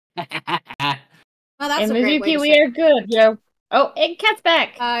Well, that's and a great way Mizuki, to we say. are good, yo. Oh, and Cat's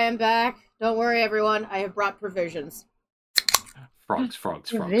back. I am back. Don't worry, everyone. I have brought provisions. Frogs, frogs,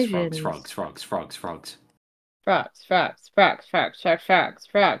 frogs, frogs, Provisions. frogs, frogs, frogs, frogs. Frogs, frogs, frogs, frogs, frogs, frogs,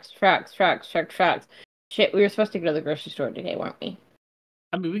 frogs, frogs, frogs, frogs, frogs. Shit, we were supposed to go to the grocery store today, weren't we?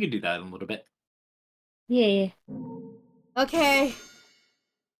 I mean, we could do that in a little bit. Yeah. Okay.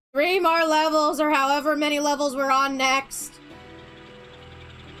 3 more levels, or however many levels we're on next.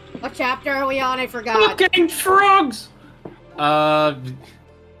 What chapter are we on? I forgot. Fucking frogs! I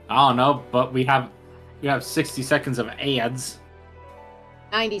don't know, but we have 60 seconds of ads.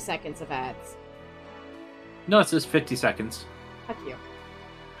 90 seconds of ads. No, it says 50 seconds. Fuck you.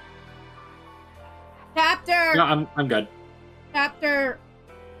 Chapter! No, I'm good. Chapter...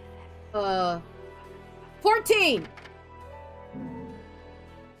 14!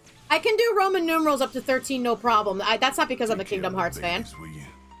 I can do Roman numerals up to 13, no problem. That's not because I'm a Kingdom Hearts fan.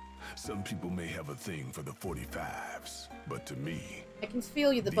 Some people may have a thing for the 45s, but to me... I can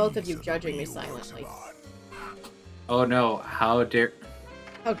feel you, the both of you, judging me silently. Oh no, how dare...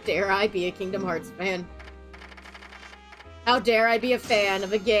 How dare I be a Kingdom Hearts fan? How dare I be a fan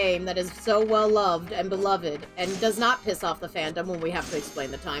of a game that is so well loved and beloved and does not piss off the fandom when we have to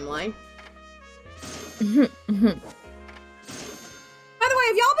explain the timeline? By the way,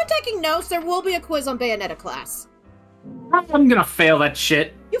 if y'all been taking notes, there will be a quiz on Bayonetta class. I'm gonna fail that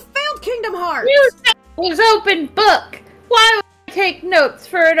shit. You failed Kingdom Hearts! You said it was open book! Why would I take notes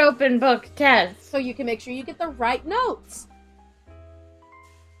for an open book test? So you can make sure you get the right notes.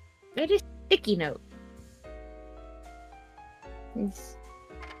 They're just sticky notes.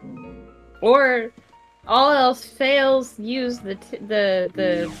 Or all else fails, use the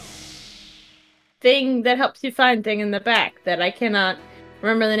thing that helps you find thing in the back that I cannot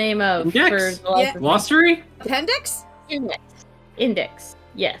remember the name of. Index? Yeah. For Glossary? Appendix? Index.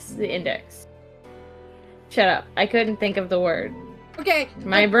 Yes, the index. Shut up. I couldn't think of the word. Okay.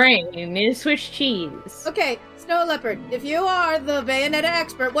 My brain is Swiss cheese. Okay, Snow Leopard, if you are the Bayonetta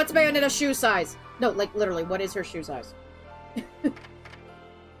expert, what's Bayonetta's shoe size? No, like, literally, what is her shoe size?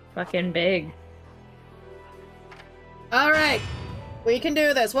 Fucking big. Alright, we can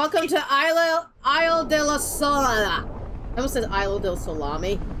do this. Welcome to Isle de la Solana. I almost said Isle del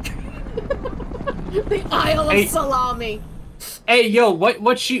Salami. The Isle of Salami. Hey, yo,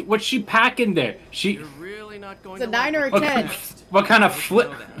 what's she packing there? She... Really not going It's a 9 or a 10. What kind of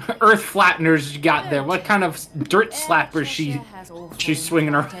earth flatteners you got there? What kind of dirt slappers she's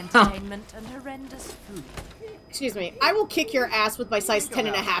swinging around? Excuse me, I will kick your ass with my size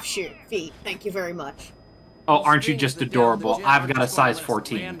 10.5 feet. Thank you very much. Oh, aren't you just adorable? I've got a size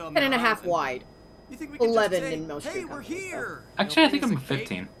 14. 10.5 wide. 11 in most here. Actually, I think I'm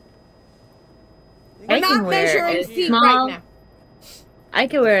 15. We're I can not wear measuring a feet small- right now. I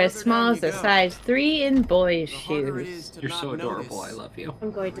can wear as small as a size 3 in boys' shoes. You're so adorable. I love you.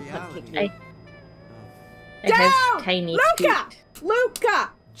 I'm going to punt kick you. I have tiny Luca! feet.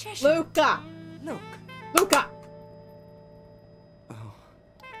 Luca! Luca! Look. Luca!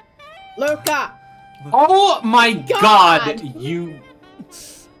 Luca! Oh my God! God, you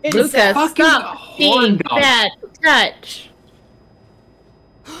Incest. Lucas, stop being that touch.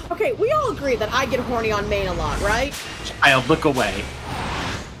 Okay, we all agree that I get horny on main a lot, right? I'll look away.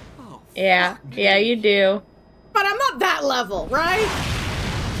 Yeah, you do. But I'm not that level, right?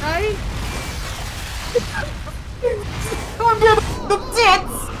 Right? The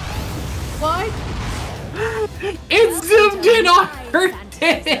tits! What? It zoomed in on her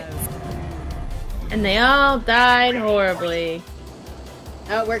tits! And they all died horribly.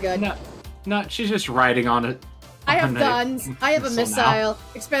 Oh, we're good. No, she's just riding on it. I have guns. I have a missile.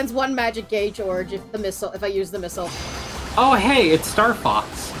 Expends 1 magic gauge Orge if I use the missile. Oh, hey, it's Star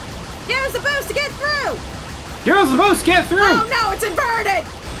Fox. You're supposed to get through! You're supposed to get through! Oh no, it's inverted!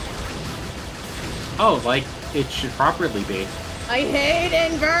 Oh, like it should properly be. I hate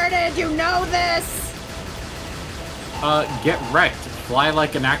inverted, you know this! Get wrecked. Fly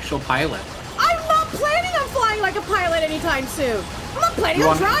like an actual pilot. I'm not planning on flying like a pilot anytime soon! I'm not planning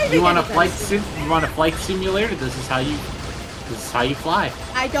on driving You want a anytime flight soon. you want a flight simulator? This is how you fly.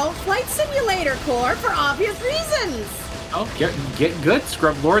 I don't flight simulator core for obvious reasons! Oh, get good,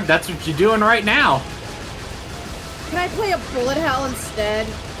 Scrub Lord. That's what you're doing right now. Can I play a bullet hell instead?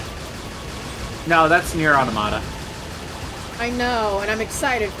 No, that's Nier Automata. I know, and I'm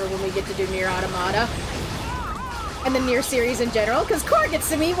excited for when we get to do Nier Automata. And the Nier series in general, because Core gets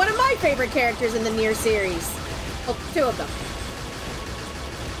to meet one of my favorite characters in the Nier series. Well, 2 of them.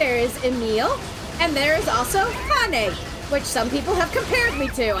 There is Emil, and there is also Hane, which some people have compared me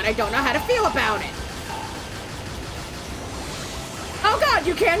to, and I don't know how to feel about it. Oh god! god,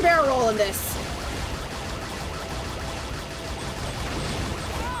 you can barrel roll in this.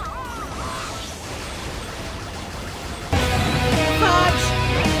 Fudge.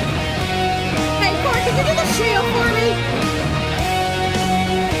 Hey, Cork, can you do the shield for me?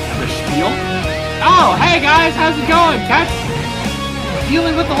 The spiel? Oh, hey guys, how's it going? Cat's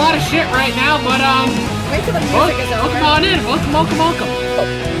dealing with a lot of shit right now, but Wait till the music is over. welcome on in. Welcome.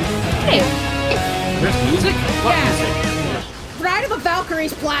 Hey, There's music? What Yeah. music? Ride of the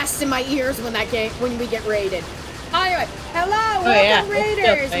Valkyries blasts in my ears when we get raided. Anyway, hello, welcome yeah, it's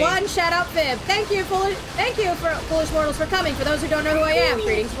raiders. still One shout out fib. Thank you for foolish mortals for coming. For those who don't know who I am,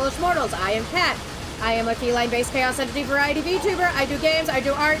 greetings, foolish mortals. I am Kat. I am a feline-based chaos entity variety VTuber. I do games. I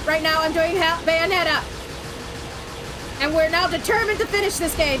do art. Right now, I'm doing Bayonetta. And we're now determined to finish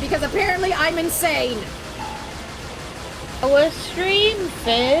this game because apparently I'm insane. a stream,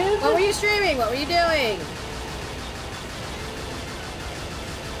 Fib. What were you streaming? What were you doing?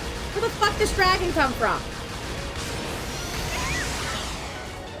 Where the fuck does dragon come from?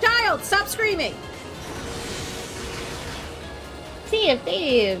 Child, stop screaming! Sea of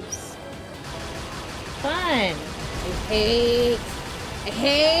Thieves. Fun. I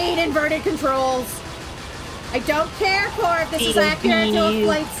hate inverted controls. I don't care, Core, if this is accurate to a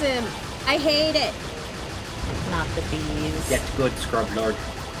flight sim. I hate it. Not the bees. Get good, Scrub Lord.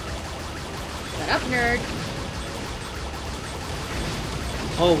 Shut up, nerd.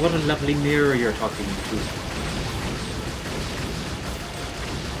 Oh, what a lovely mirror you're talking to.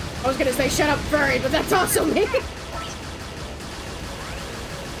 I was gonna say shut up, furry, but that's also me.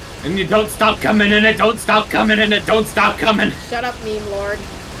 And you don't stop coming in it, don't stop coming in it, don't stop coming! Shut up, meme lord.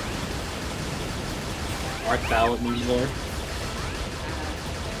 Art thou a meme lord?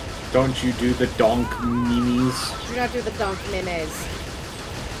 Don't you do the donk memes? Do not do the donk memes.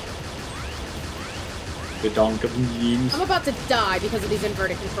 The donk of memes? I'm about to die because of these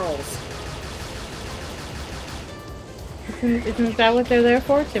inverted controls. Isn't that what they're there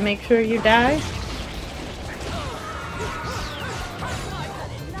for? To make sure you die?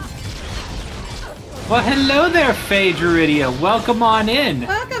 Well, hello there, Faye Druidia. Welcome on in.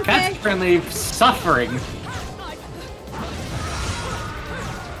 Welcome, Cat's Faye. currently suffering.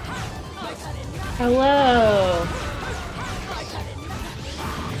 Hello.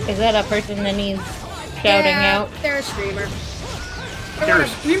 Is that a person that needs shouting out? They're a streamer. You're a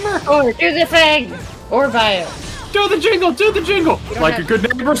streamer? Or do the thing! Or bio. Do the jingle, do the jingle! don't Like have- a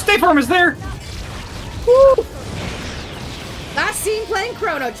good neighbor, State Farm is there! Woo! Last scene playing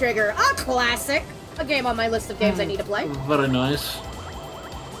Chrono Trigger, a classic. A game on my list of games I need to play. Very nice.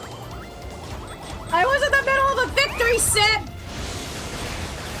 I was in the middle of a victory set!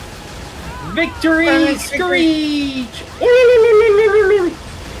 Victory screech!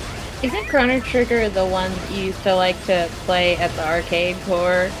 Isn't Chrono Trigger the one you used to like to play at the arcade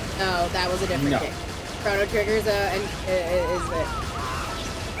for? No, that was a different No. game. Chrono Trigger is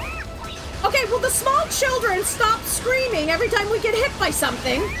Okay, will the small children stop screaming every time we get hit by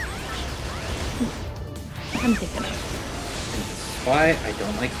something? I'm thinking of. That's why I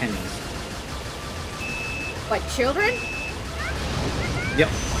don't like Hennies. Like children? Yep.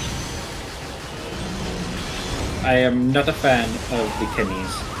 I am not a fan of the Kennies.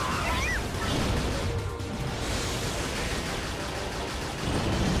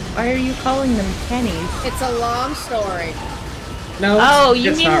 Why are you calling them pennies? It's a long story. No, Oh, you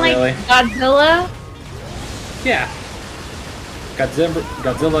it's mean not like really. Godzilla? Yeah.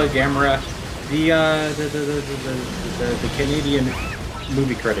 Godzilla, Gamera, the Canadian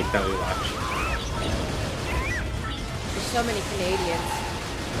movie critic that we watch. There's so many Canadians.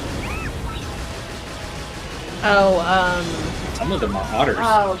 Oh, Some of them are otters.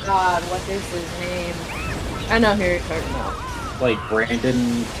 Oh god, what is his name? I know who you're talking about. Like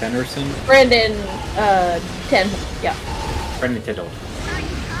Brandon Tennyson. Brandon, 10. Yeah. Brandon Tittle.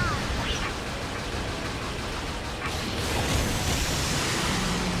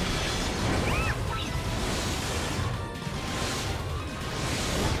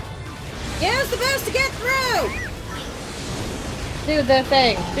 Use the boost to get through! Do the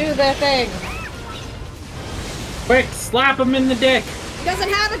thing. Do the thing. Quick, slap him in the dick! He doesn't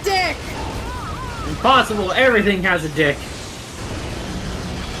have a dick! Impossible, everything has a dick.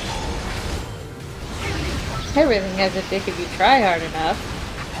 Everything has a dick if you try hard enough.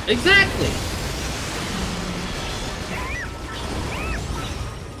 Exactly!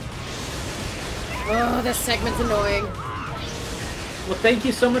 Oh, this segment's annoying. Well, thank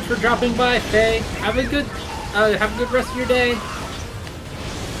you so much for dropping by, Faye. Have a good rest of your day.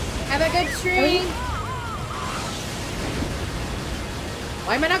 Have a good stream!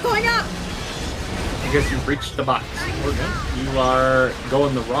 Why am I not going up? because you've reached the box. You are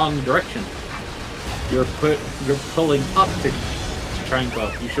going the wrong direction. You're pulling up to try and go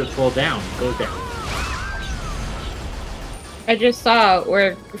up. You should pull down. Go down. I just saw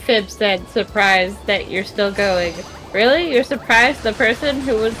where Fib said, surprised that you're still going. Really? You're surprised the person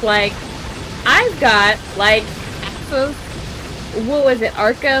who was like, I've got, like, half of, what was it,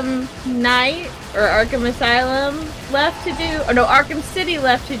 Arkham Knight or Arkham Asylum left to do? Or no, Arkham City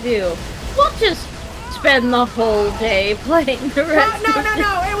left to do. We'll just spend the whole day playing the rest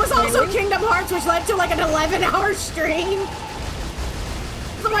No. It was also Kingdom Hearts, which led to, like, an 11-hour stream.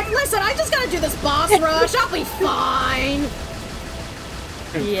 So I'm like, listen, I just gotta do this boss rush. I'll be fine.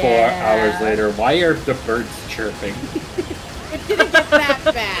 Yeah. 4 hours later, why are the birds chirping? It didn't get that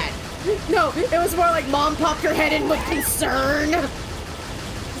bad. No, it was more like Mom popped her head in with concern.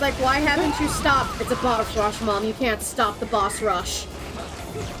 It's like, why haven't you stopped? It's a boss rush, Mom. You can't stop the boss rush.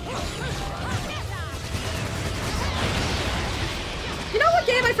 You know what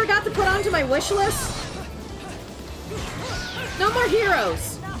game I forgot to put onto my wish list? No More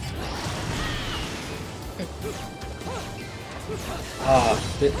Heroes.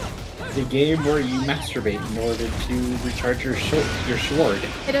 The game where you masturbate in order to recharge your sword.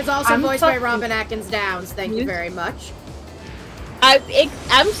 It is also voiced by Robin Atkins Downs. Thank you very much.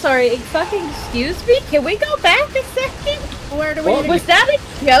 I'm sorry, fucking excuse me? Can we go back a second? Where do we Was that a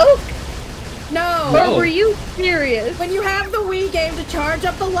joke? No. Or were you serious? When you have the Wii game to charge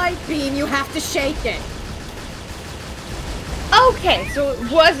up the light beam, you have to shake it. Okay, so it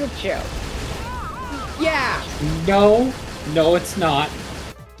was a joke. Yeah. No, it's not.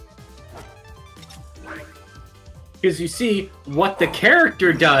 Because you see, what the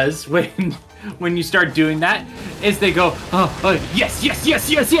character does when you start doing that is they go, yes,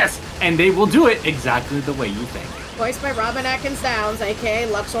 and they will do it exactly the way you think. Voiced by Robin Atkins Downs, aka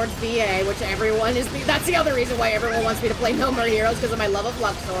Luxord's VA, which everyone is. That's the other reason why everyone wants me to play No More Heroes, because of my love of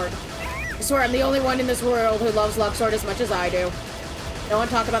Luxord. I swear I'm the only one in this world who loves Luxord as much as I do. No one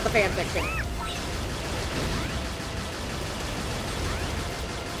talk about the fanfiction.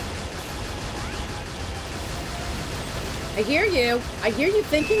 I hear you. I hear you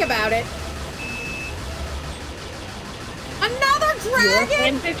thinking about it. Another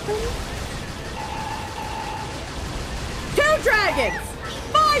dragon! 2 dragons!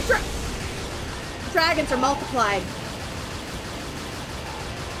 5 dragons are multiplying.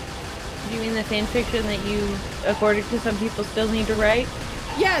 You mean the fanfiction that you, according to some people, still need to write?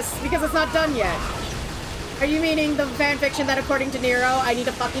 Yes, because it's not done yet. Are you meaning the fanfiction that, according to Nero, I need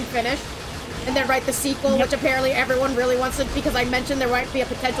to fucking finish? And then write the sequel, which apparently everyone really wants to, because I mentioned there might be a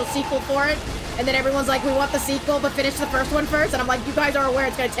potential sequel for it. And then everyone's like, we want the sequel, but finish the first one first. And I'm like, you guys are aware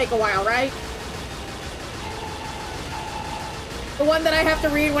it's gonna take a while, right? The one that I have to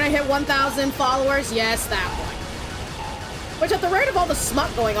read when I hit 1,000 followers? Yes, that one. Which, at the rate of all the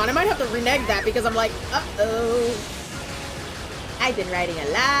smut going on, I might have to renege that, because I'm like, uh-oh. I've been writing a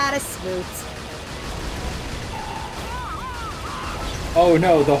lot of smoots. Oh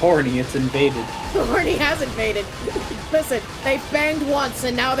no, the horny, it's invaded. The horny has invaded. Listen, they've banged once,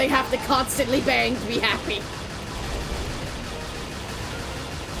 and now they have to constantly bang to be happy.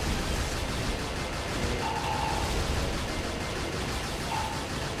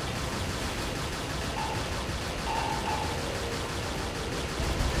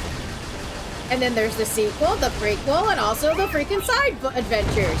 And then there's the sequel, the prequel, and also the freaking side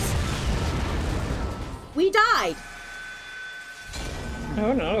adventures. We died.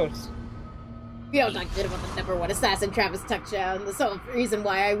 Who knows? We all talk shit about the number one assassin, Travis Touchdown. The sole reason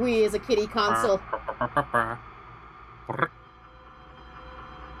why Wii is a kiddie console.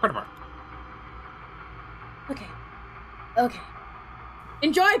 Okay.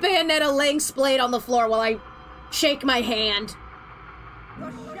 Enjoy Bayonetta Link's blade on the floor while I shake my hand.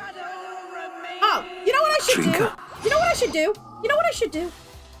 Oh, you know what I should do? You know what I should do?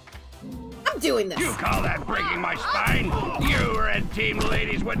 I'm doing this. You call that breaking my spine? You red team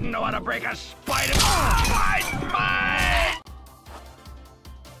ladies wouldn't know how to break a spider. My spine!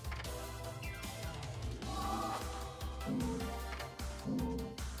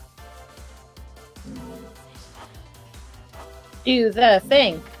 Do the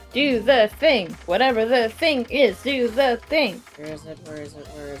thing. Do the thing. Whatever the thing is, do the thing. Where is it?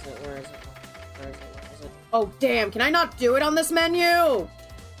 Oh, damn. Can I not do it on this menu?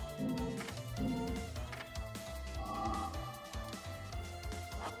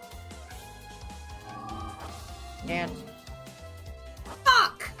 And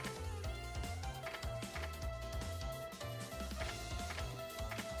fuck!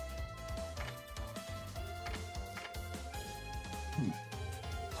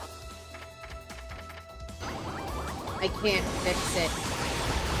 I can't fix it.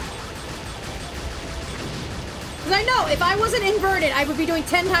 Because I know, if I wasn't inverted, I would be doing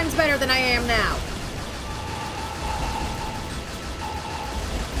 10 times better than I am now.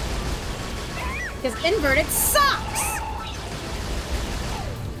 Because inverted sucks!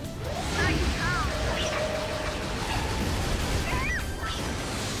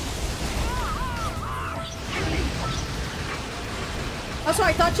 Also,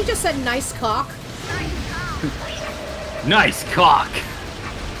 I thought you just said nice cock. Nice cock!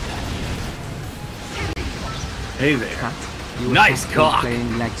 Hey there. Cat, you Nice have been cock!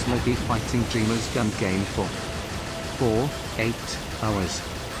 playing Lex Lucky Fighting Dreamers gun game for 8 hours.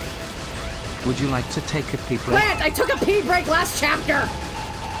 Would you like to take a pee break? Plant! I took a pee break last chapter!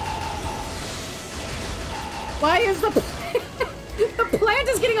 Why is the the plant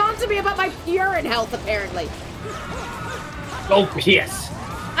is getting on to me about my urine health, apparently. Go piss!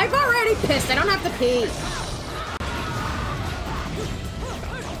 I've already pissed, I don't have to pee.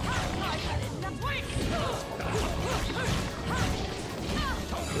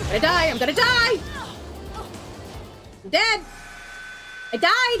 I'm gonna die, I'm gonna die! I'm dead! I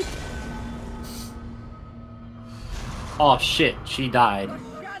died! Oh shit, she died.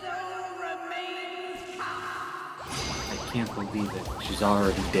 I can't believe it. She's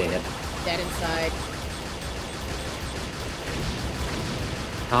already dead. Dead inside.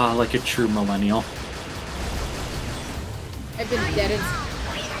 Ah, like a true millennial. I've been dead inside.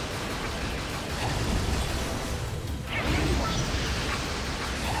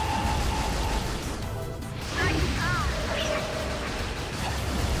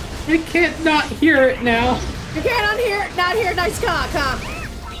 I can't not hear it now. You can't not hear nice cock, huh?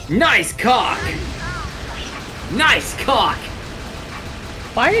 Nice cock! Nice cock!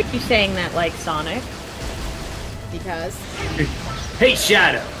 Why are you saying that like Sonic? Because. Hey,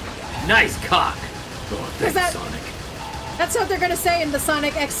 Shadow! Nice cock! Oh, thanks, that- Sonic. That's what they're gonna say in the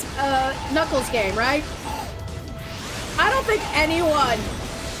Sonic X Knuckles game, right? I don't think anyone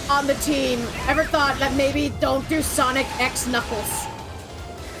on the team ever thought that maybe don't do Sonic X Knuckles.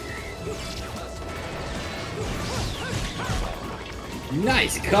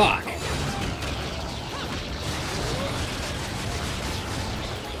 Nice cock!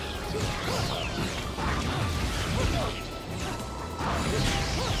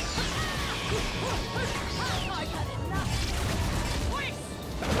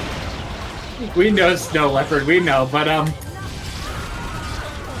 We know Snow Leopard, we know, but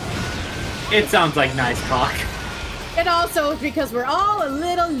it sounds like nice cock. And also because we're all a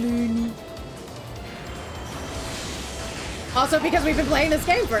little loony. Also because we've been playing this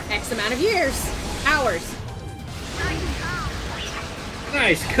game for X amount of years. Hours.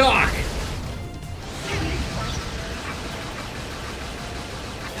 Nice cock!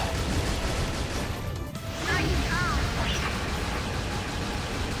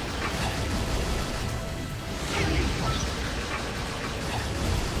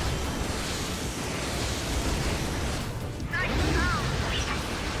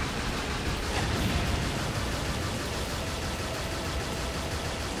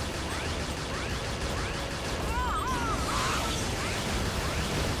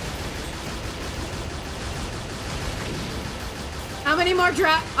 How many more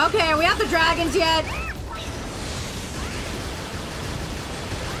Okay, are we at the dragons yet?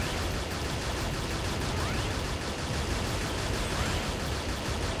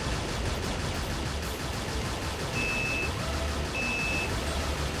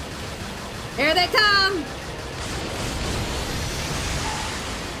 Here they come!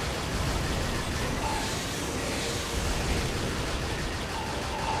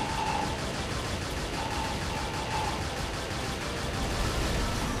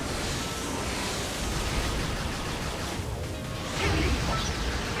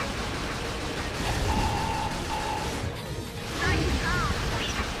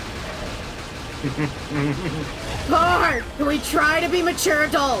 Bart, can we try to be mature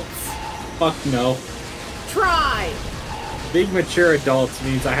adults? Fuck no. Try! Being mature adults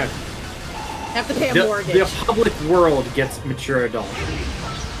means I Have to pay a mortgage. the public world gets mature adult.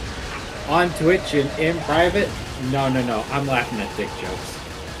 On Twitch and in private, no. I'm laughing at dick jokes.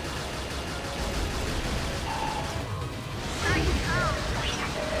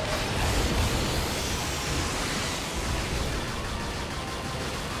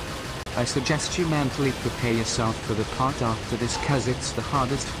 I suggest you mentally prepare yourself for the part after this, cause it's the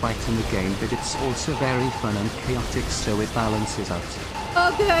hardest fight in the game, but it's also very fun and chaotic, so it balances out.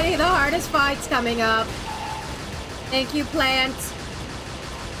 Oh goody, the hardest fight's coming up. Thank you, Plant.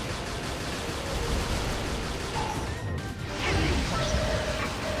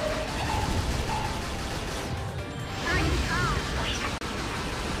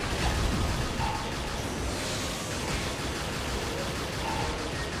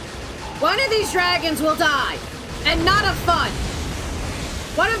 One of these dragons will die, and not of fun.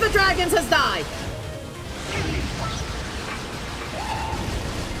 One of the dragons has died.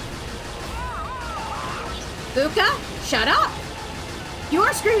 Luca, shut up! You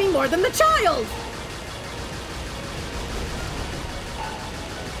are screaming more than the child!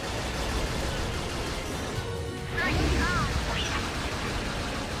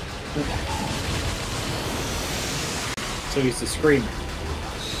 So he's a screamer.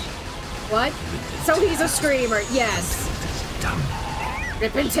 What? So he's a screamer, yes.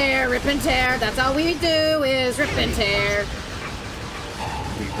 Rip and tear, that's all we do is rip and tear.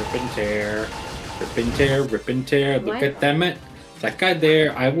 We rip and tear. Rip and tear, rip and tear. Look What? at them. That guy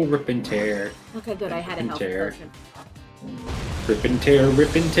there, I will rip and tear. Okay, good, I had a Rip and health tear. potion. Rip and tear,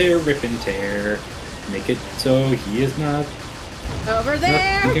 rip and tear, rip and tear. Make it so he is not Over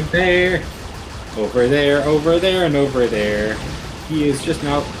there! nothing there. Over there, over there, and over there. He is just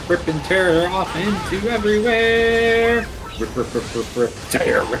now rip and tear off into everywhere. Rip, rip, rip, rip, rip,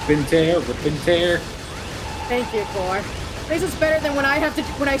 tear, rip and tear, rip and tear. Thank you, Core. This is better than when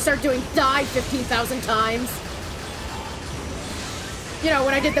I start doing die 15,000 times. You know,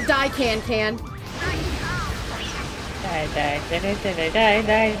 when I did the die can. Die, die, die, die, die, die, die,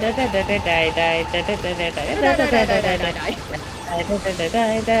 die, die, die, die, die,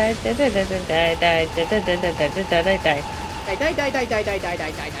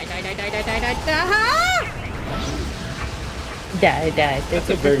 That's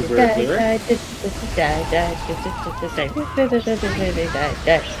a very weird lyric.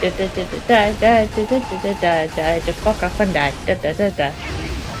 Just fuck off and die.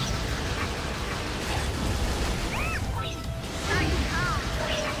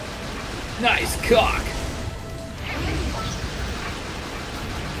 Nice cock.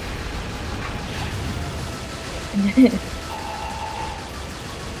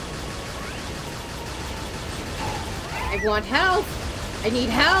 I want health! I need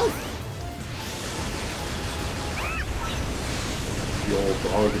health!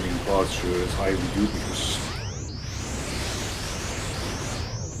 Your bargaining posture is highly dubious.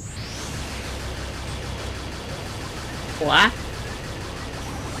 What?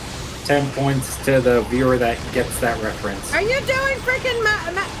 10 points to the viewer that gets that reference. Are you doing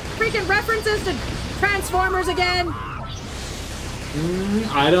freaking references to Transformers again?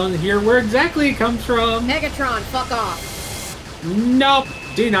 I don't hear where exactly it comes from. Megatron, fuck off. Nope,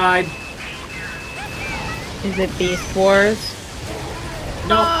 denied. Is it Beast Wars?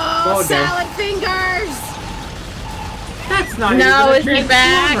 Nope, Oh, go there. salad fingers! That's not No, even is he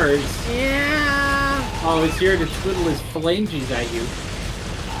back? Transformers. Yeah. Oh, he's here to twiddle his phalanges at you.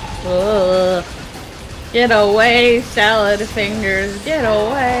 Ugh. Get away, salad fingers. Get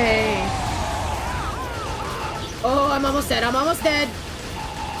away. Oh, I'm almost dead.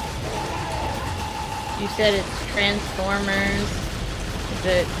 You said it's Transformers. Is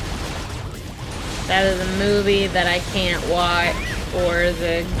it that is a movie that I can't watch, or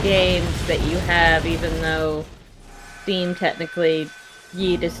the games that you have, even though Steam technically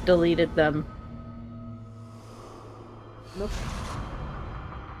ye just deleted them? Nope.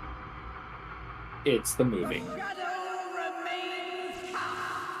 It's the movie.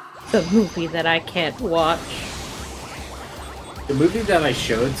 The movie that I can't watch. The movie that I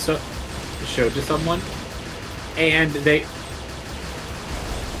showed to someone, and they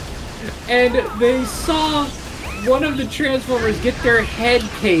saw one of the Transformers get their head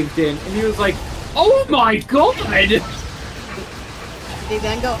caved in, and he was like, "Oh my god!" They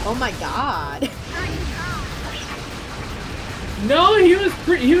then go, oh my god. No, he was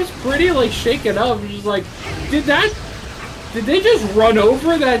pretty like shaken up. He was like, did they just run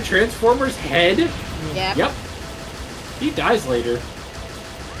over that Transformer's head? Yep. Yep. He dies later.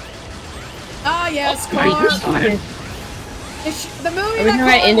 Oh yes, Oh, my Core. God. The movie Are we that talking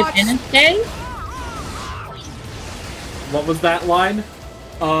about Core watched. Independence Day? What was that line?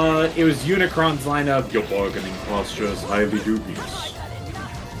 It was Unicron's line of, "Your bargaining posture is highly dubious."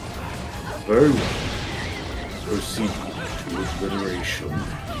 Very well. Proceed to obliteration.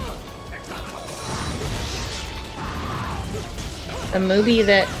 The movie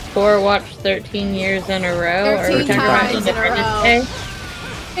that Core watched 13 years in a row? 13 or we talking about times in a Independence row. Day?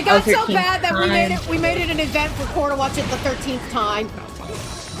 It got so 13 bad that times. we made it an event for Core to watch it the 13th time.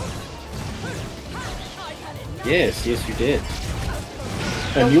 Yes, you did.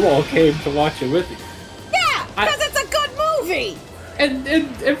 And you all came to watch it with me. Yeah, because it's a good movie. And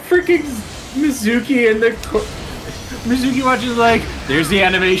freaking Mizuki and the Mizuki watches like, there's the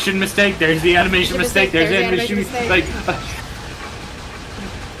animation mistake, there's the animation mistake, there's the animation mistake. like,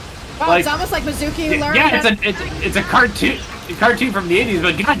 Wow, Like- it's almost like Mizuki learned. yeah, that- it's a cartoon. cartoon from the 80s,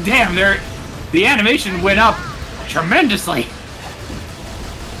 but goddamn, the animation went up tremendously.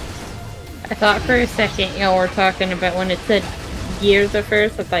 I thought for a second y'all were talking about when it said years at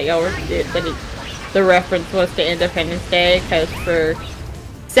first. I thought y'all were the reference was to Independence Day, because for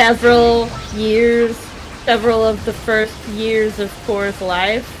several of the first years of Core's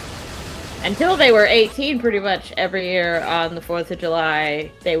life, until they were 18, pretty much every year on the 4th of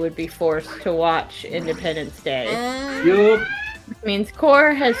July, they would be forced to watch Independence Day. Yup. Which means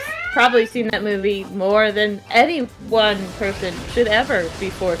Core has probably seen that movie more than any one person should ever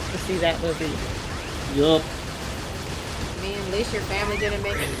be forced to see that movie. Yup. I mean, at least your family didn't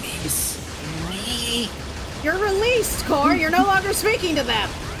make it. You're released, Core. You're no longer speaking to them.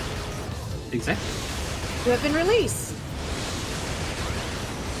 Exactly. You have been released.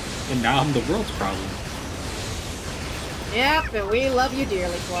 And now I'm the world's problem. Yep, and we love you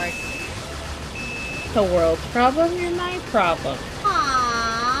dearly, Core. The world's problem, you're my problem.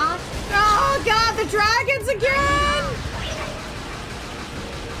 Aww. Oh god, the dragons again!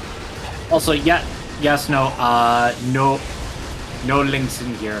 Also, yes, no links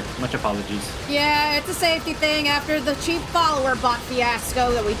in here. Much apologies. Yeah, it's a safety thing after the cheap follower bot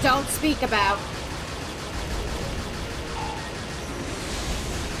fiasco that we don't speak about.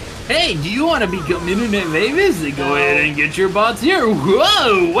 Hey, do you want to become internet famous? Then go ahead and get your bots here.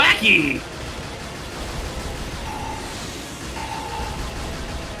 Whoa, wacky!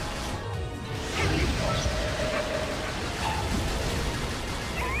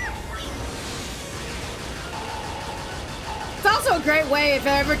 It's also a great way if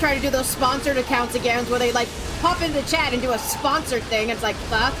I ever try to do those sponsored accounts again, where they like pop into chat and do a sponsored thing. It's like,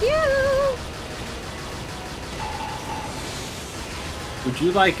 fuck you! Would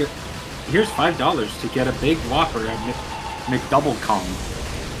you like it? Here's $5 to get a big Whopper at McDouble Kong.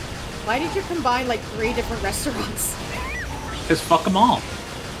 Why did you combine like 3 different restaurants? Cause fuck them all.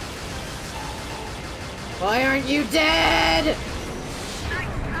 Why aren't you dead?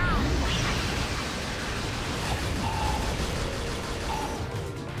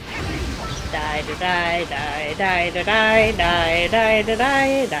 Die to die, die, die to die, die, die to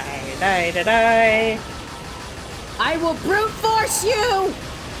die, die, die to die. I will brute force you!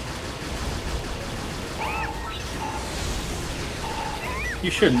 You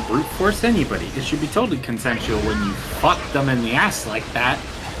shouldn't brute force anybody. It should be totally consensual when you fuck them in the ass like that.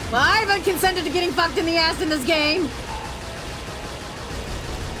 Well, I haven't consented to getting fucked in the ass in this game.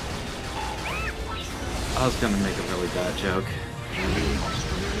 I was gonna make a really bad joke.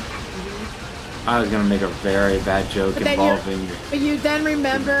 I was gonna make a very bad joke involving... But you then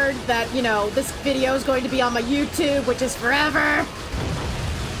remembered that, you know, this video is going to be on my YouTube, which is forever.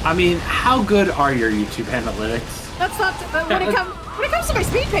 I mean, how good are your YouTube analytics? That's not... when it comes to my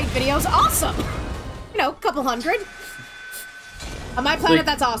speed paint videos, awesome. You know, couple hundred. On my planet,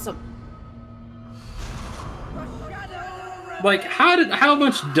 that's awesome. Like, how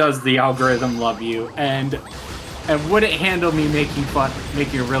much does the algorithm love you? And would it handle me making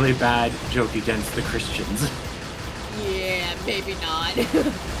a really bad joke against the Christians? Yeah, maybe not.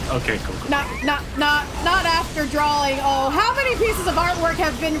 Okay, cool. Not after drawing. Oh, how many pieces of artwork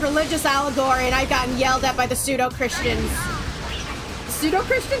have been religious allegory and I've gotten yelled at by the pseudo-Christians?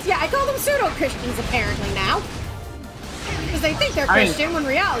 Pseudo-Christians? Yeah, I call them pseudo-Christians apparently now. Because they think they're Christian when in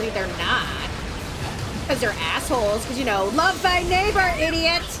reality they're not. Because they're assholes. Because, you know, love thy neighbor,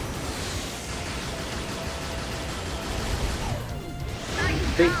 idiot!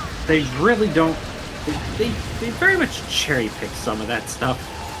 They really don't... They very much cherry pick some of that stuff.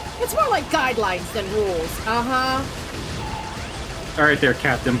 It's more like guidelines than rules. Uh-huh. Alright there,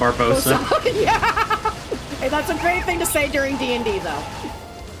 Captain Barbosa. Yeah! Hey, that's a great thing to say during D&D, though.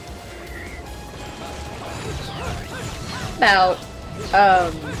 About,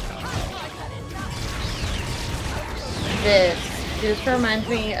 this reminds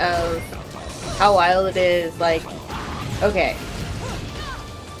me of how wild it is, like, okay.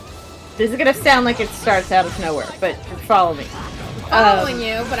 This is gonna sound like it starts out of nowhere, but follow me. Following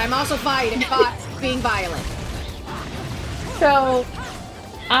you, but I'm also being violent. So,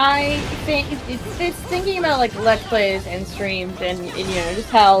 I think it's thinking about like Let's Plays and streams and you know, just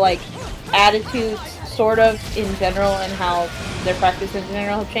how like attitudes sort of in general and how their practice in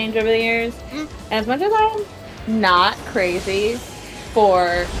general have changed over the years. And as much as I'm not crazy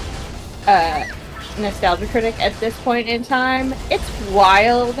for nostalgia critic at this point in time, it's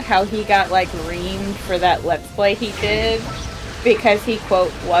wild how he got like reamed for that Let's Play he did because he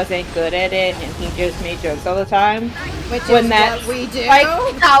quote wasn't good at it and he just made jokes all the time. Which is what we do.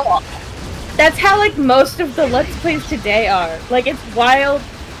 Like, that's how like most of the Let's Plays today are. Like, it's wild.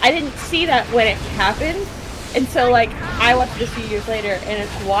 I didn't see that when it happened, And so, like, I watched it a few years later, and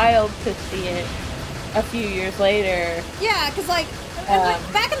it's wild to see it a few years later. Yeah, because, like,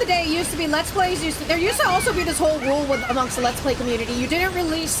 back in the day, it used to be Let's Plays. There used to also be this whole rule amongst the Let's Play community. You didn't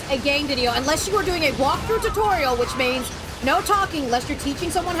release a game video unless you were doing a walkthrough tutorial, which means no talking unless you're teaching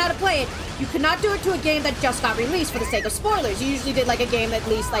someone how to play it. You could not do it to a game that just got released for the sake of spoilers. You usually did, like, a game at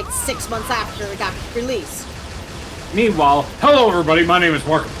least, like, 6 months after it got released. Meanwhile, hello everybody, my name is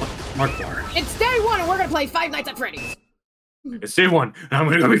Mark Warren. It's day 1 and we're gonna play Five Nights at Freddy's. It's day 1, and I'm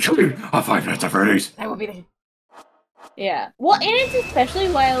gonna be killing a Five Nights at Freddy's. That will be the... Yeah. Well, and it's especially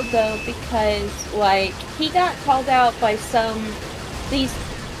wild, though, because, like, he got called out by these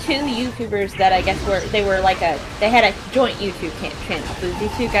 2 YouTubers that I guess they had a joint YouTube channel. So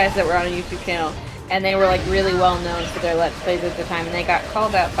these 2 guys that were on a YouTube channel, and they were, like, really well known for their Let's Plays at the time, and he got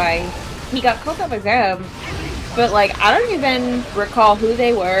called out by them. But, like, I don't even recall who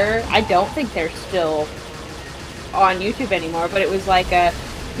they were. I don't think they're still on YouTube anymore, but it was like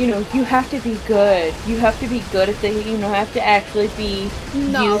you know, you have to be good. You have to be good at things. You know, have to actually be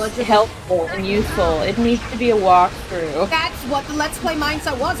helpful and useful. It needs to be a walkthrough. That's what the Let's Play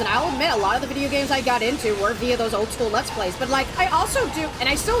mindset was, and I'll admit, a lot of the video games I got into were via those old school Let's Plays. But, like, I also do, and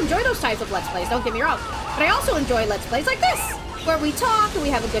I still enjoy those types of Let's Plays, don't get me wrong. But I also enjoy Let's Plays like this, where we talk and we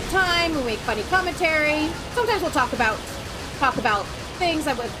have a good time, we make funny commentary. Sometimes we'll talk about things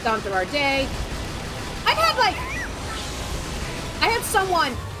that we've gone through our day. I had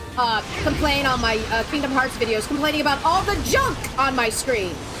someone complain on my Kingdom Hearts videos, complaining about all the junk on my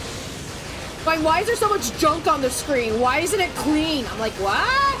screen. Going, why is there so much junk on the screen? Why isn't it clean? I'm like,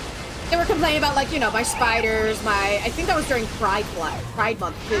 what? They were complaining about, like, you know, my spiders, I think that was during Pride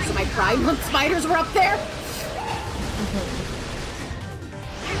Month, too, so my Pride Month spiders were up there.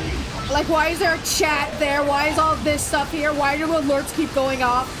 Like, why is there a chat there? Why is all this stuff here? Why do alerts keep going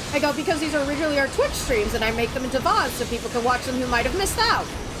off? I go, because these are originally our Twitch streams, and I make them into VODs so people can watch them who might have missed out.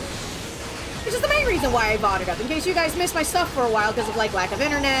 Which is the main reason why I VOD'd up, in case you guys missed my stuff for a while because of, like, lack of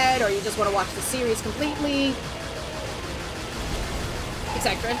internet, or you just want to watch the series completely,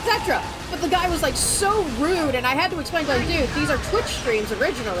 etc., etc. But the guy was, like, so rude, and I had to explain to him, dude, these are Twitch streams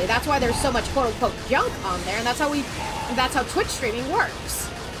originally. That's why there's so much quote-unquote junk on there, and that's how Twitch streaming works.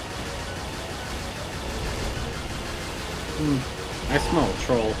 I smell a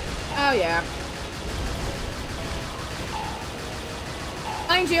troll. Oh, yeah.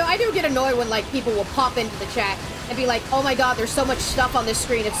 Mind you, I do get annoyed when, like, people will pop into the chat and be like, oh my god, there's so much stuff on this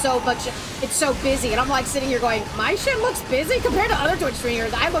screen, it's so busy. And I'm, like, sitting here going, my shit looks busy compared to other Twitch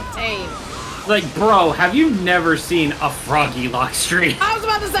streamers. I look tame. Like, bro, have you never seen a Froggy Lock stream? I was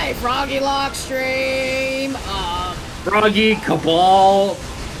about to say, Froggy Lock stream, Froggy, Cabal,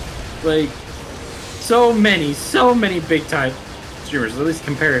 like, so many big-time streamers, at least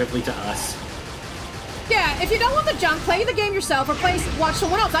comparatively to us. Yeah, if you don't want the junk, play the game yourself or watch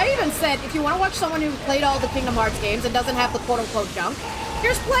someone else. I even said, if you want to watch someone who played all the Kingdom Hearts games and doesn't have the quote-unquote junk,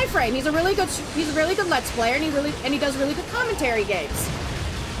 here's Playframe. He's a really good Let's Player, and he does really good commentary games.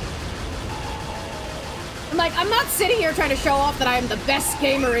 I'm like, I'm not sitting here trying to show off that I'm the best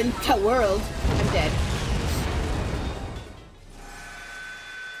gamer in the world. I'm dead.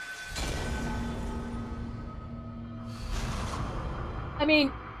 I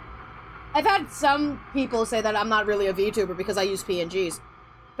mean, I've had some people say that I'm not really a VTuber because I use PNGs.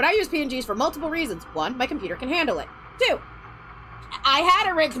 But I use PNGs for multiple reasons. 1, my computer can handle it. 2, I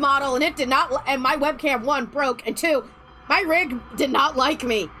had a rigged model and and my webcam, 1, broke. And 2, my rig did not like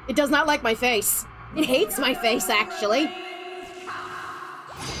me. It does not like my face. It hates my face, actually.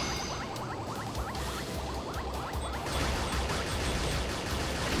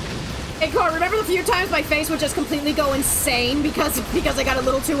 Hey, Cor, remember the few times my face would just completely go insane because I got a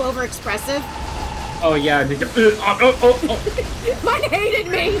little too overexpressive? Oh, yeah. Mine hated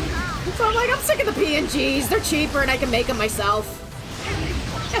me! So I'm like, I'm sick of the PNGs. They're cheaper and I can make them myself.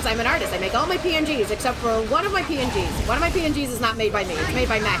 Yes, I'm an artist. I make all my PNGs except for one of my PNGs. One of my PNGs is not made by me. It's made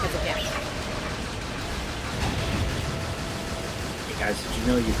by Mac as a gift. Hey, guys, did you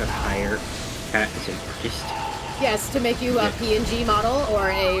know you could hire Cat as an artist? Yes, to make you a PNG model or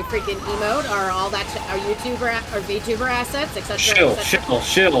a freaking emote or all that our YouTuber or VTuber assets, etc. Shill.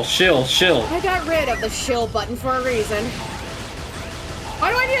 I got rid of the shill button for a reason. Why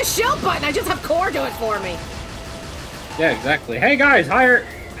do I need a shill button? I just have Core do it for me. Yeah, exactly. Hey guys, hire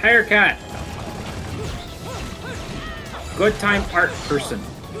Cat. Good time art person.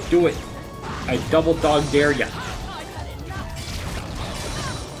 Do it. I double dog dare ya.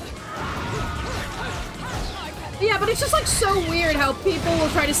 Yeah, but it's just, like, so weird how people will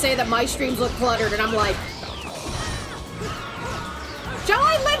try to say that my streams look cluttered, and I'm like... Shall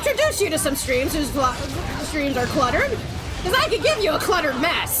I introduce introduce you to some streams whose streams are cluttered. Because I could give you a cluttered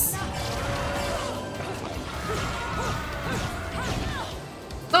mess.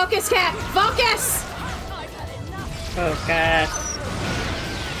 Focus, cat! Focus! Oh god.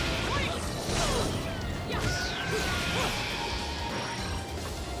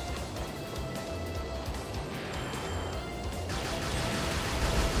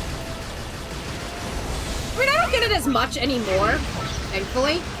 I mean, I don't get it as much anymore,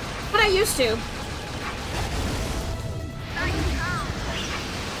 thankfully, but I used to.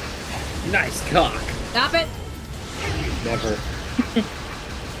 Nice cock. Stop it. Never.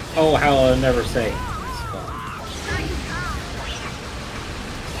 Oh, how I'll never say.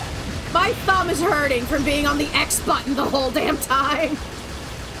 My thumb is hurting from being on the X button the whole damn time.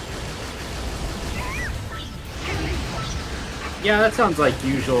 Yeah, that sounds like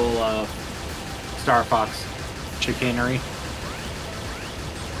usual Star Fox chicanery.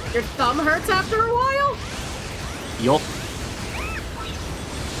 Your thumb hurts after a while? Yup.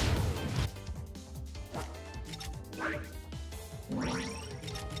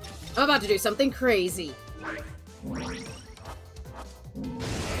 I'm about to do something crazy.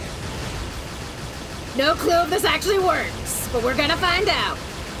 No clue if this actually works, but we're gonna find out.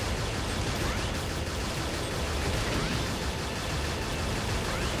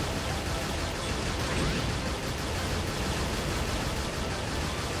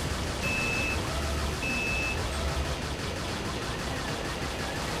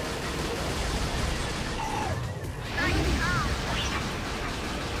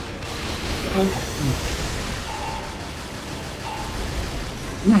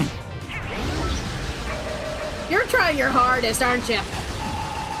 You're trying your hardest, aren't you?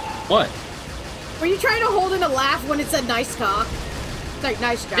 What? Were you trying to hold in a laugh when it said nice cock? It's like,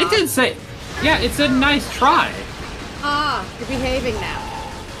 nice job. It did say... Yeah, it's a nice try. Ah, you're behaving now.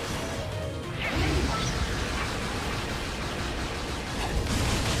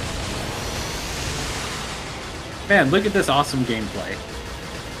 Man, look at this awesome gameplay.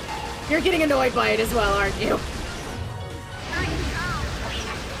 You're getting annoyed by it as well, aren't you?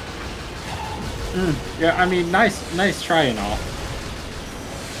 Yeah, I mean, nice try and all.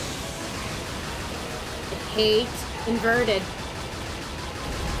 I hate inverted.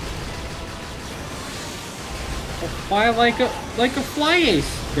 Why like a fly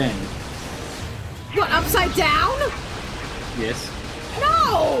ace then? What, upside down? Yes.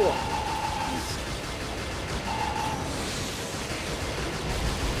 No!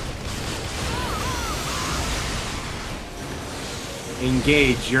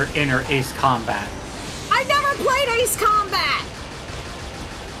 Engage your inner Ace Combat. I never played Ace Combat!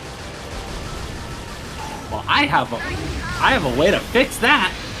 Well, I have a way to fix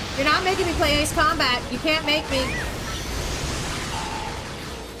that. You're not making me play Ace Combat. You can't make me.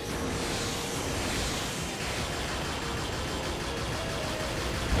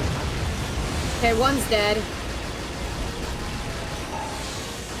 Okay, one's dead.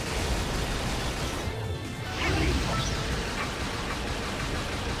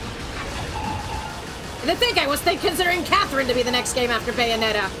 And to think I was considering Catherine to be the next game after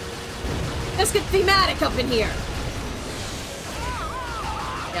Bayonetta. Let's get thematic up in here.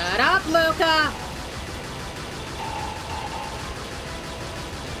 Shut up, Luca!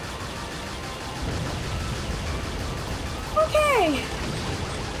 Okay.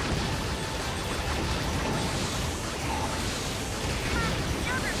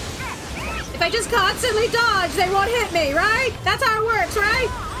 If I just constantly dodge, they won't hit me, right? That's how it works, right?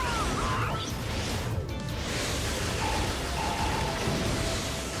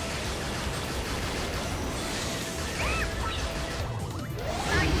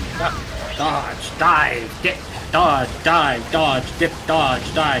 Dodge, dive, dip, dodge, dive, dodge, dip,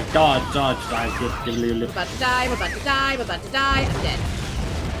 dodge, dive, dodge, dive, dip, I'm about to die, I'm about to die, I'm about to die, I'm dead.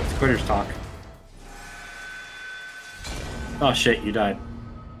 It's quitters talk. Oh shit, you died.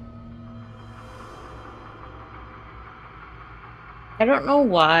 I don't know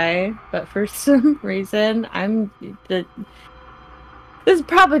why, but for some reason, this is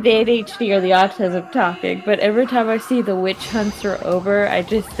probably the ADHD or the autism talking, but every time I see the witch hunts are over, I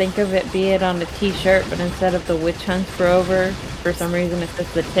just think of it being on a t-shirt, but instead of the witch hunts were over, for some reason it says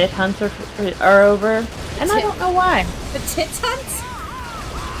the tit hunts are over. And I don't know why. The tit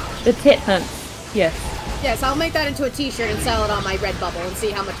hunts? The tit hunts, yes. Yes, I'll make that into a t-shirt and sell it on my Redbubble and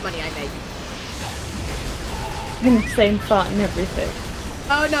see how much money I make. In the same font and everything.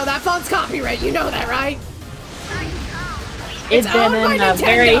 Oh no, that font's copyright, you know that, right? It's been in a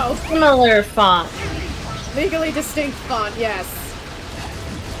very similar font. Legally distinct font, yes.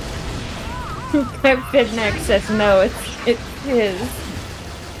 Fidnex says no, it's his.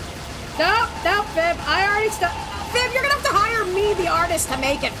 No, no, Fib. I already Fib, you're gonna have to hire me, the artist, to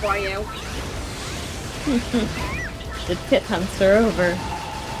make it for you. The pit hunts are over.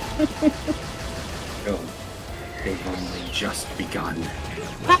 Oh, they've only just begun.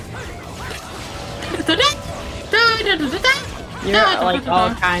 You're like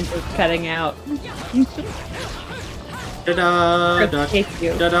all kinds of cutting out. Da da da Take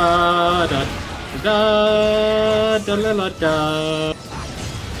you. da da da da da da da.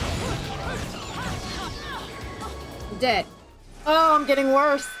 I'm dead. Oh, I'm getting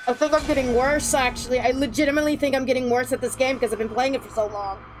worse. I think I'm getting worse, actually. I legitimately think I'm getting worse at this game because I've been playing it for so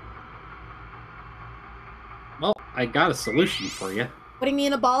long. Well, I got a solution for you. Putting me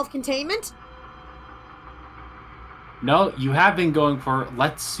in a ball of containment? No, you have been going for,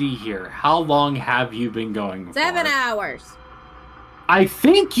 let's see here. How long have you been going for? 7 hours. I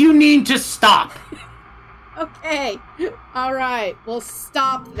think you need to stop. Okay. Alright. We'll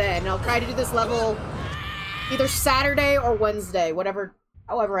stop then. I'll try to do this level either Saturday or Wednesday.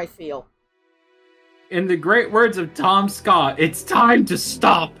 However I feel. In the great words of Tom Scott, it's time to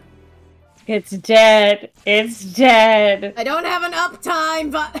stop. It's dead. It's dead. I don't have an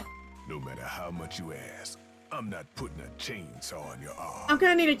uptime, but... No matter how much you ask, I'm not putting a chainsaw on your arm. I'm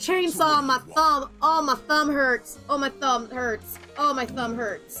gonna need a chainsaw on my thumb. Oh, my thumb hurts. Oh, my thumb hurts. Oh, my thumb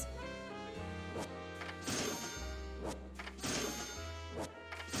hurts.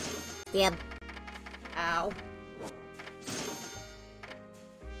 Yep. Ow.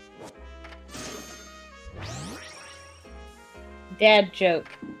 Dad joke.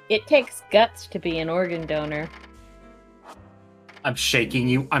 It takes guts to be an organ donor. I'm shaking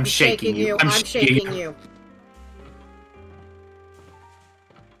you. I'm shaking you. I'm shaking you.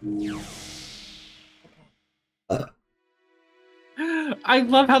 I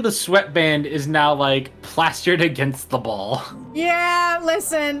love how the sweatband is now, like, plastered against the ball. Yeah,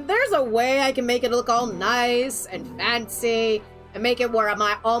 listen, there's a way I can make it look all nice and fancy and make it where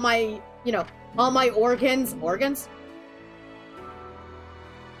all my organs.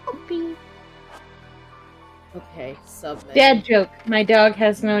 Okay, submit. Dad joke. My dog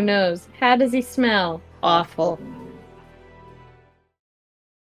has no nose. How does he smell? Awful.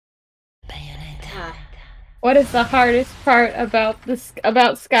 Ah. What is the hardest part about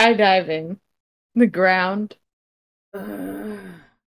skydiving? The ground.